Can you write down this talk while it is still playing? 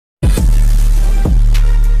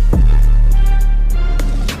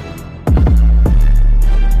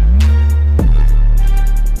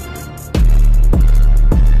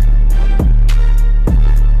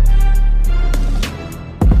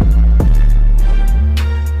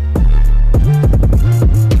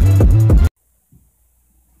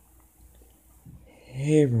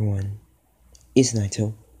It's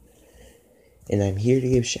Naito, and I'm here to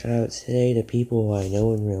give shoutouts today to people I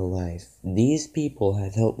know in real life. These people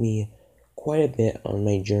have helped me quite a bit on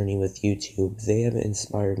my journey with YouTube. They have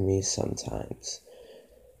inspired me sometimes.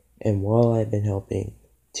 And while I've been helping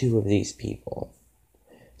two of these people,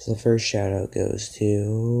 so the first shoutout goes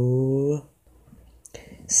to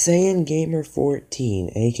Saiyan Gamer 14,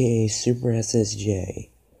 aka Super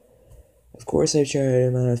SSJ. Of course, I've shouted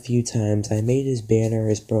him out a few times. I made his banner,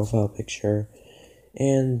 his profile picture,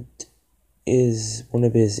 and is one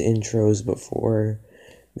of his intros before,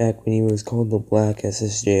 back when he was called the Black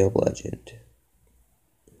SSJ Legend.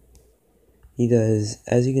 He does,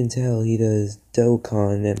 as you can tell, he does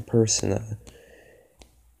Dokkan and Persona,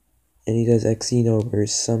 and he does Xenoverse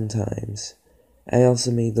sometimes. I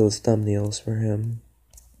also made those thumbnails for him.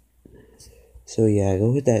 So yeah,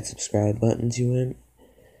 go hit that subscribe button to him.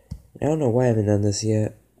 I don't know why I haven't done this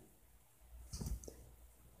yet.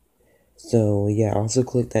 So yeah, also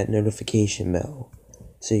click that notification bell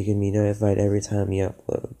so you can be notified every time he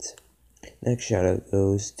uploads. Next shoutout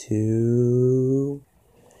goes to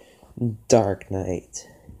Dark Knight.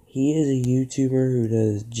 He is a YouTuber who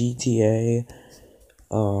does GTA,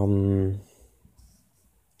 and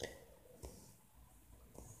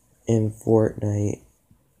Fortnite,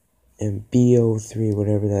 and BO3,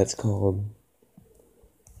 whatever that's called.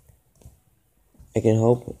 I've been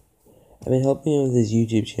helping him with his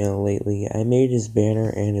YouTube channel lately. I made his banner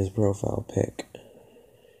and his profile pic.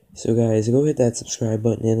 So guys, go hit that subscribe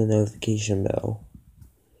button and the notification bell.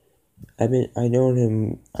 I known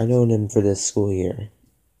him for this school year.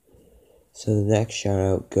 So the next shout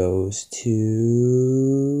out goes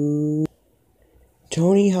to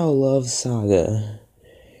Tony How Love Saga.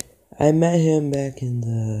 I met him back in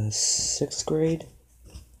the 6th grade,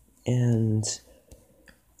 and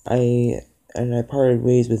I parted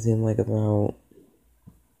ways with him like about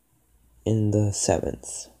in the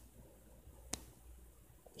 7th.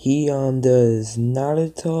 He does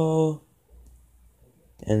Naruto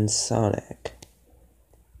and Sonic,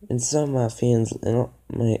 and some of my fans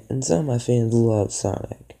love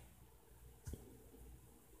Sonic.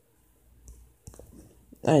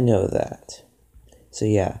 I know that. So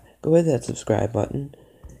yeah, go hit that subscribe button,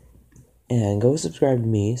 and go subscribe to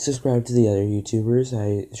me, subscribe to the other YouTubers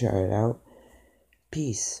I shouted out.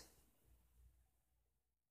 Peace.